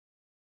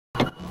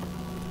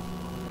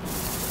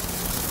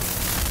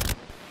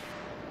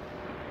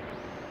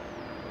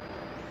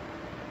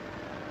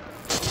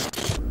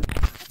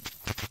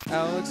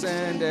Alex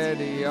and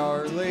Eddie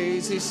are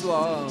lazy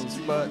slobs,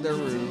 but their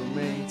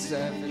roommate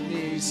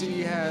Stephanie,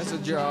 she has a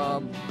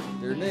job.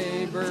 Their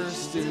neighbor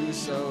Stu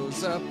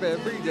sews up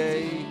every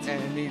day,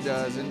 and he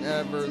doesn't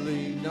ever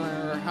leave no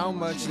matter how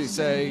much they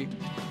say.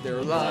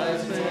 Their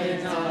lives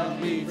may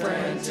not be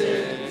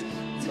frantic,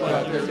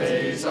 but their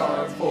days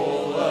are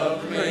full of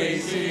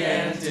crazy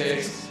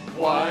antics.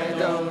 Why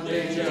don't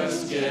they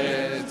just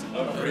get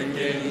a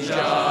freaking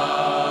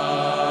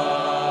job?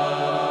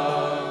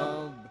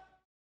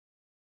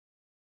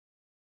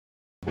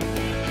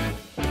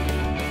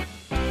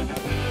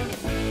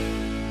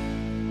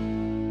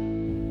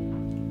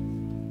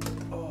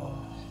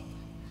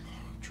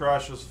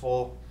 Trash is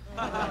full.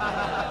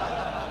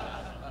 I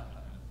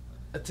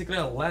took it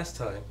out last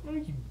time. No,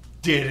 you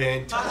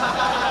didn't.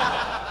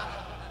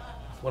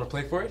 Want to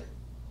play for it?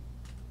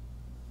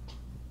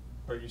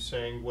 Are you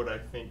saying what I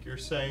think you're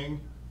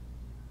saying?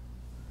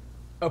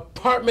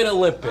 Apartment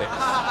Olympics.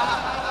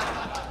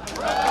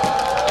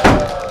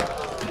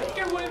 Did you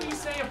hear one of you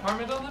say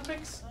Apartment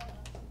Olympics?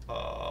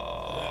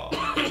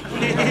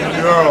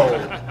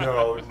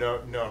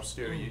 No,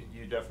 Stu,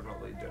 you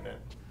definitely didn't.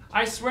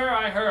 I swear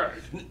I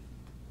heard.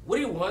 What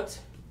do you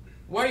want?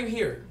 Why are you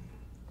here?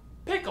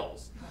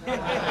 Pickles.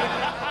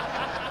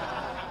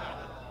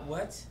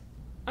 What?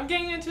 I'm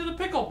getting into the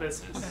pickle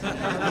business.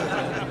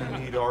 We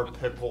need our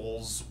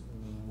pickles.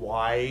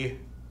 Why?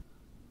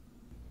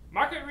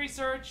 Market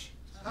research.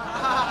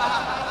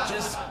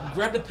 Just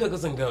grab the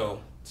pickles and go.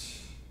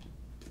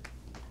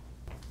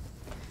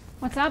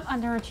 What's up,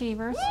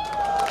 underachievers?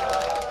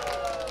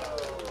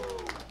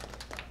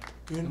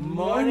 Good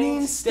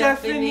morning,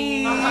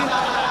 Stephanie.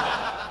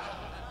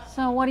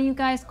 So what are you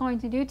guys going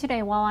to do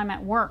today while I'm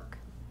at work?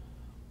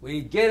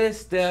 We get it,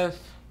 Steph.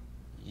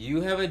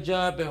 You have a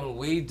job and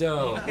we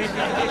don't.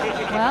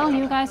 Well,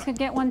 you guys could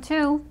get one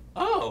too.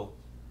 Oh.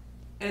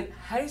 And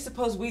how do you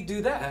suppose we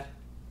do that?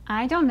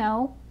 I don't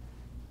know.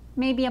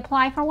 Maybe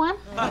apply for one?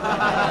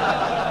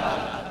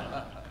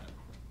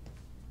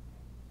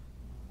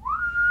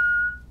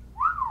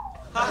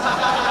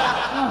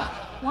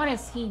 Oh, what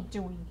is he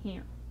doing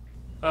here?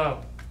 Oh,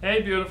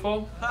 hey,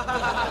 beautiful.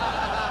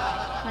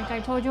 Like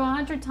I told you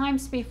 100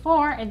 times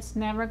before, it's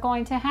never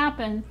going to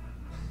happen.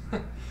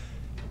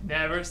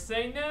 Never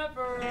say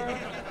never.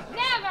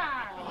 Never!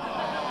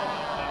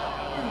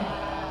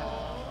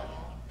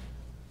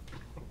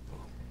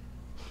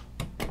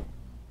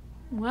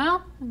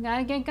 Well, I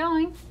gotta get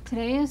going.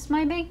 Today is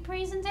my big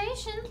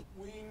presentation.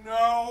 We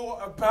know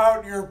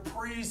about your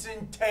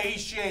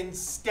presentation,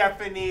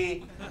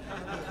 Stephanie.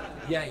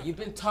 Yeah, you've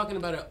been talking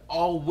about it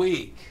all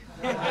week.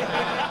 Wish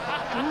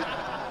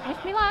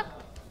me luck.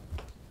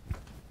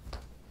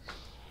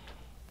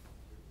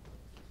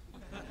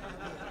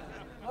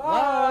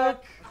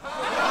 Luck.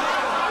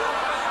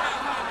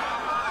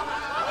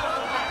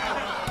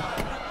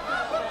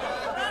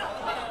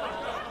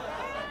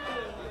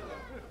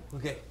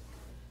 Okay.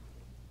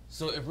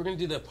 So if we're gonna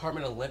do the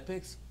Apartment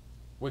Olympics,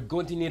 we're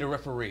going to need a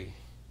referee.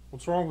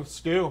 What's wrong with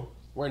Stu?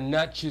 We're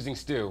not choosing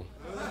Stu.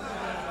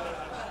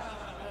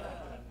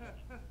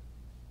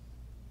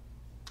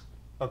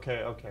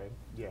 Okay,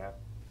 yeah.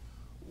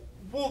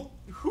 Well,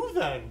 who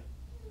then?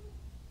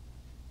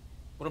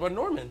 What about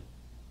Norman?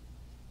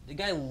 The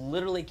guy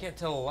literally can't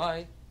tell a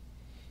lie.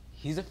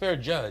 He's a fair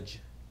judge.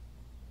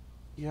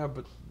 Yeah,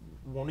 but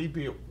won't he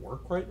be at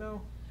work right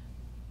now?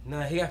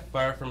 Nah, he got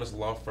fired from his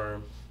law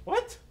firm.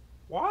 What?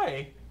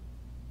 Why?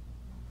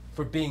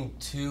 For being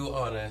too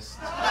honest.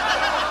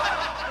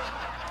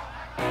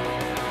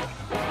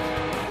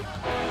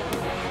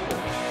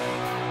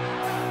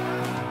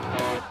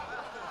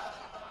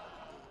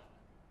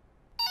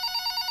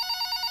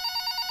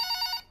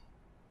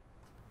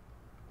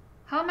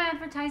 Home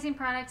Advertising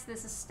Products,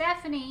 this is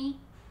Stephanie.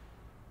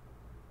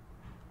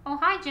 Oh,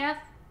 hi, Jeff.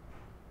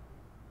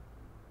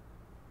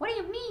 What do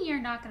you mean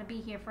you're not going to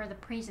be here for the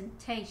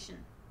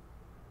presentation?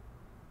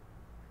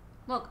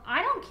 Look,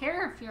 I don't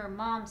care if your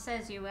mom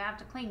says you have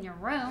to clean your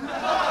room.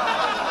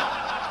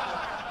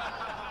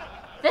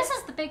 This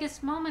is the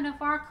biggest moment of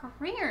our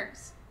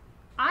careers.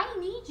 I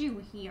need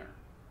you here.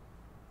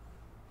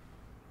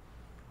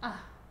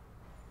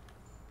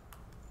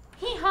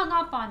 He hung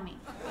up on me.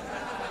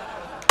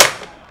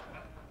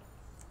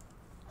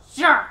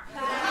 Sure.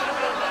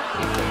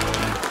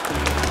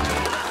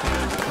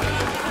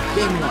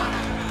 Game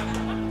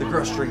 1, the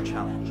Gross Drink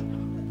Challenge.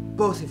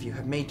 Both of you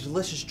have made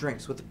delicious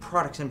drinks with the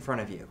products in front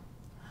of you.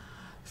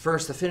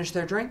 First to finish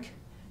their drink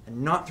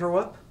and not throw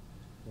up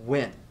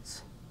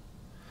wins.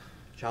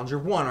 Challenger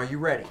 1, are you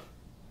ready?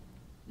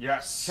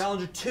 Yes.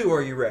 Challenger 2,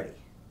 are you ready?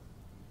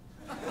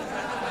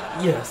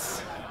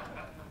 Yes.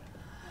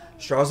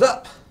 Straws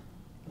up.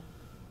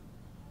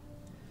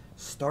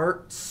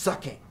 Start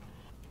sucking.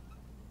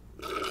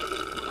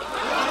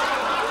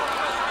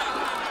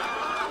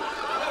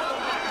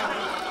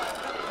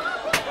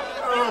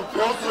 Oh, it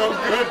feels so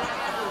good.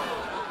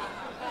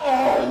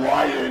 Oh,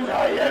 why didn't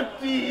I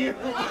empty you?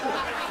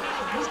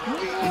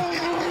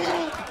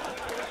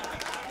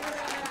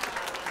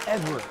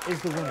 Edward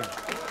is the winner.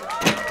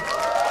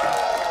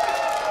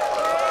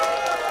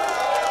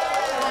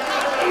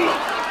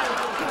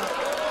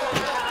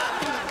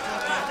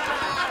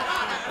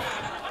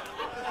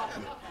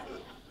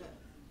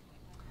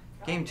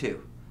 Game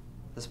 2,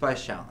 the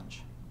Spice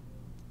Challenge.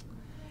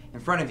 In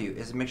front of you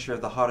is a mixture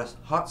of the hottest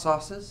hot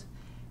sauces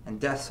and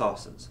death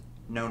sauces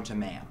known to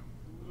man.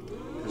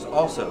 There's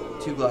also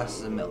 2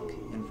 glasses of milk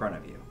in front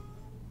of you.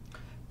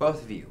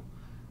 Both of you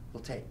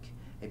will take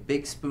a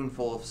big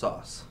spoonful of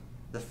sauce.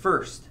 The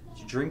first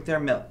to drink their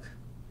milk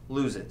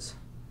loses.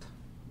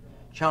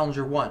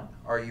 Challenger 1,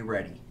 are you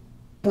ready?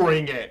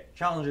 Bring it.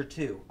 Challenger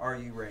 2, are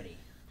you ready?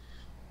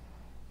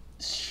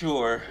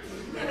 Sure.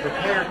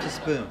 Prepare to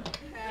spoon.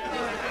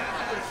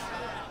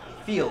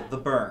 Feel the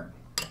burn.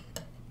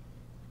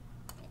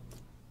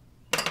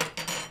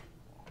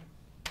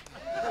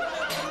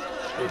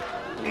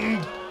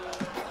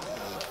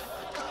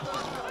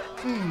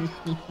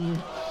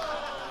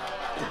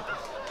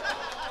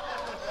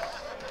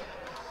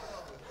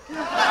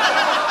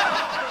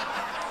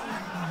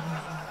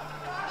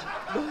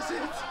 Was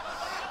it?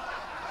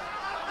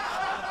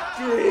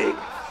 Drink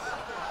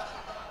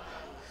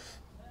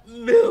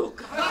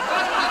milk.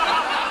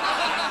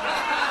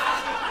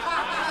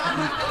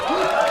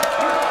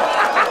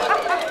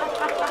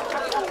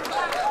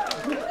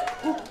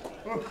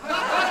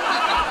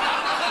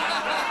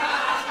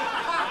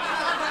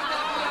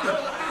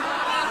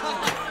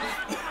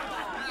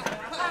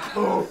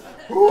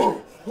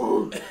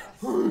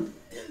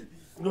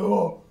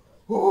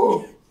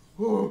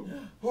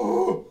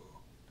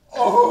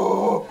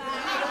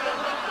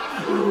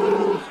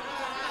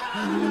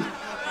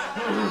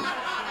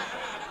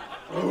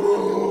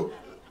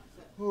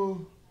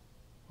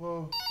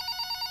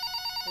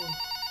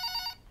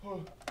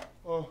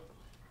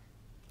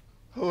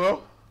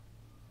 Hello?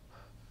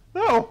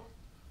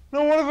 No,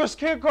 one of us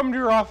can't come to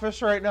your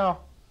office right now.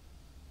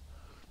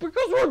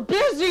 Because we're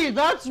busy,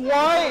 that's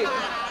why.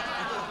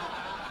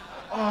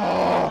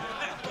 Oh.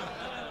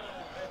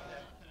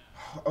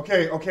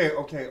 Okay. Look,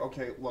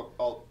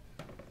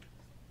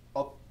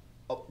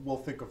 we'll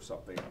think of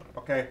something.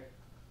 Okay.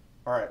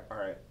 All right.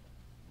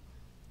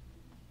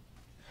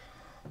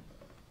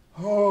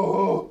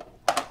 Oh.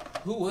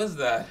 Who was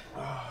that?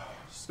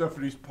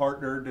 Stephanie's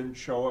partner didn't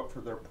show up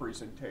for their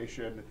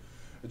presentation,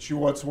 and she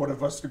wants one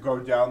of us to go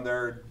down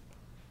there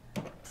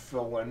and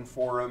fill in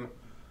for him.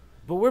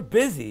 But we're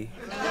busy.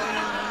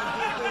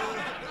 I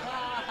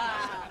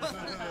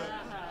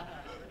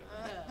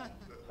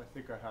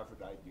think I have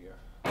an idea.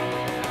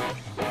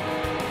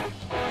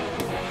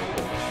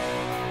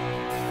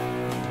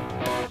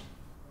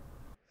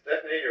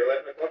 Stephanie, your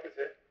 11 o'clock is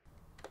here.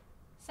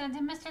 Send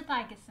him Mr.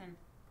 Thigeson.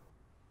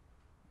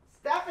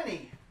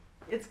 Stephanie,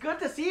 it's good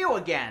to see you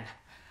again.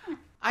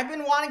 I've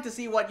been wanting to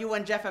see what you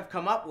and Jeff have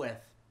come up with.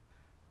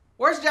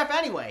 Where's Jeff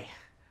anyway?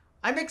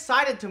 I'm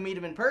excited to meet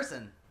him in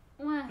person.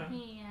 Well,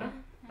 he,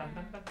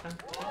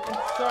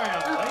 Sorry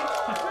I'm late.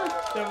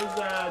 There was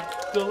a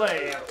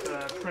delay at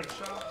the print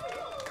shop.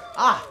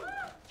 Ah,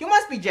 you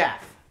must be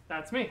Jeff.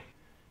 That's me.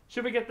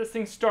 Should we get this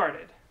thing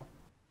started?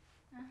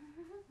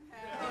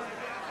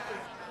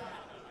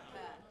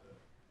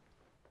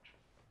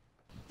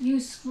 you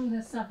screw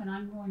this up and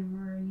I'm going to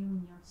murder you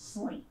in your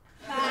sleep.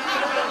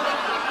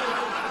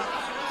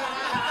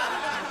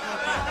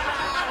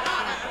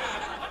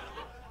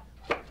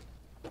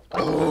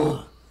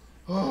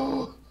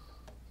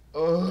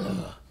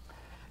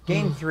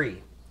 Game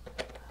 3.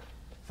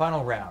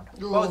 Final round.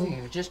 Both of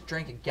you just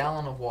drank a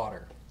gallon of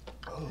water.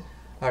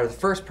 The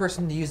first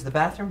person to use the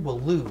bathroom will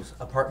lose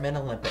Apartment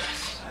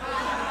Olympics.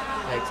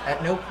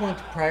 At no point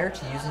prior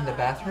to using the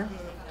bathroom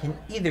can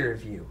either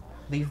of you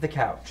leave the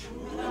couch.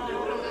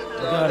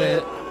 Got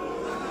it.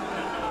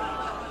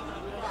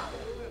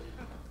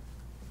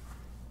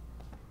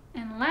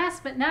 And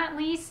last but not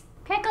least,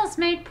 pickles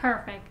made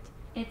perfect.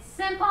 It's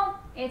simple,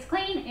 it's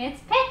clean,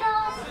 it's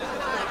pickles!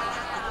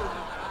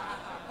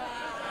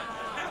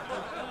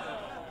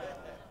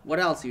 What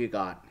else have you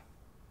got?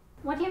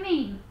 What do you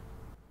mean?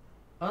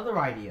 Other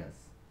ideas.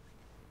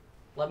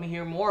 Let me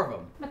hear more of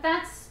them. But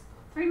that's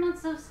 3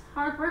 months of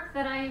hard work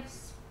that I've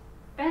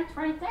spent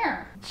right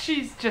there.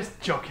 She's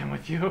just joking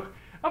with you.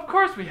 Of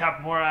course we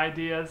have more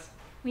ideas.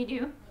 We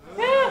do?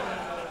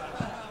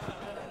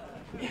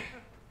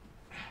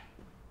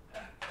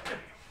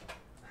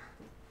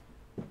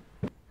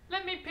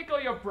 Let me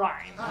pickle your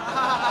brine.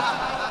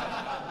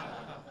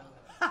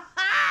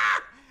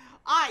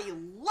 I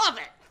love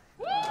it!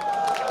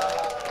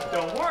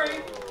 Don't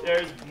worry,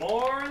 there's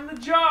more in the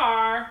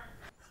jar.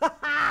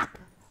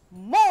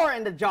 More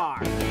in the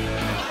jar!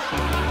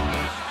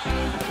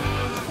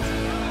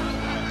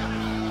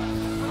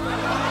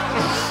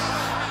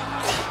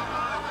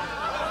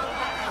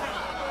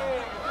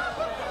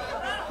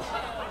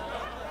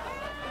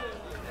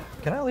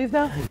 Can I leave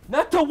now?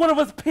 Not till one of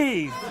us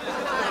pees.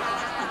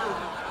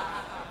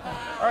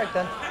 All right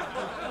then.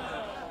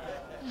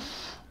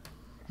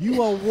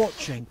 You are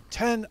watching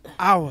 10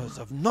 hours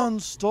of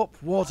non-stop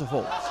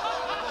waterfalls.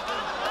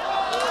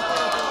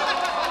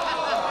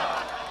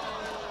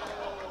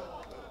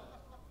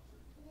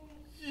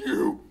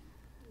 You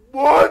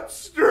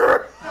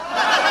monster!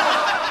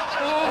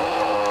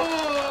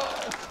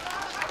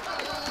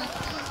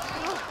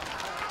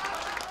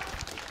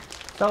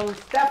 So,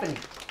 Stephanie,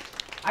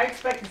 I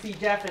expect to see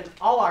Jeff in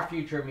all our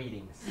future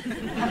meetings.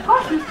 Of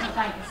course, Mr.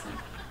 Ferguson.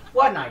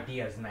 What an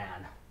ideas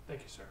man.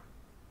 Thank you, sir.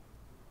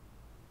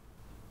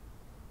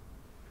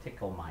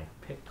 Tickle my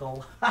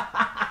pickle.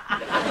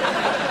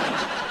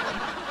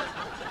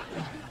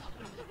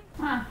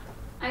 Huh.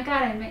 I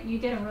gotta admit, you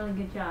did a really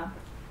good job.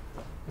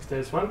 If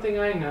there's one thing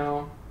I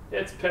know,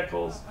 it's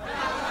pickles.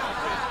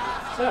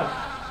 So,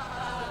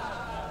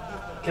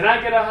 can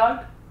I get a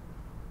hug?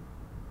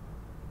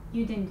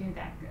 You didn't do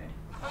that good.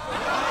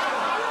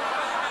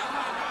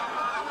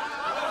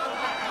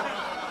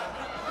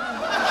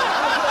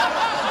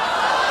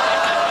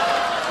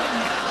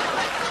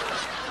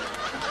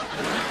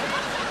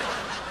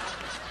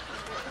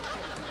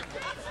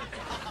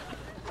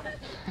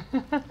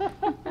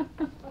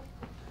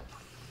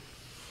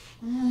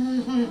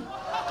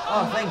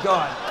 Oh, thank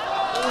God.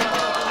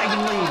 I can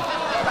leave.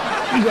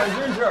 You guys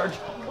are in charge.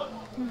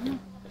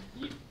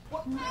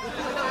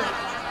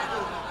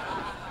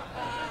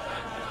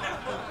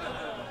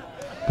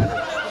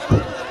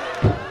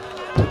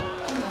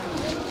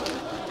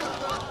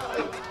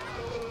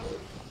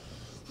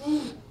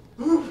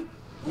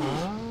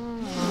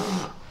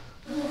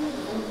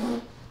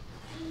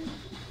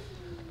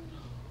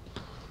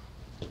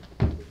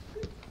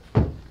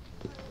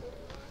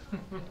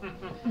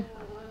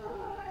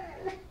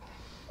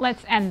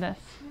 Let's end this.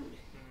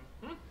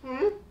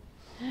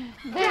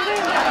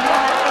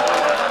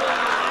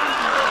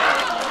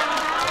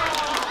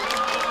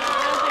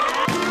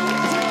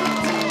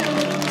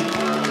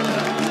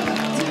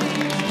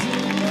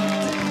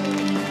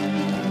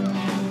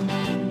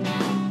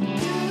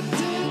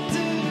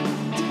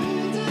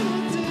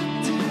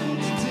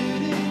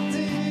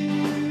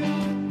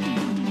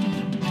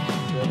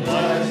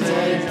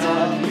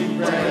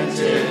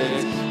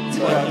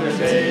 But their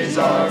days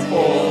are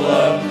full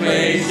of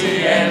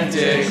crazy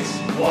antics.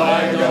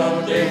 Why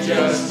don't they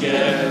just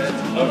get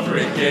a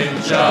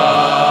freaking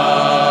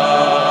job?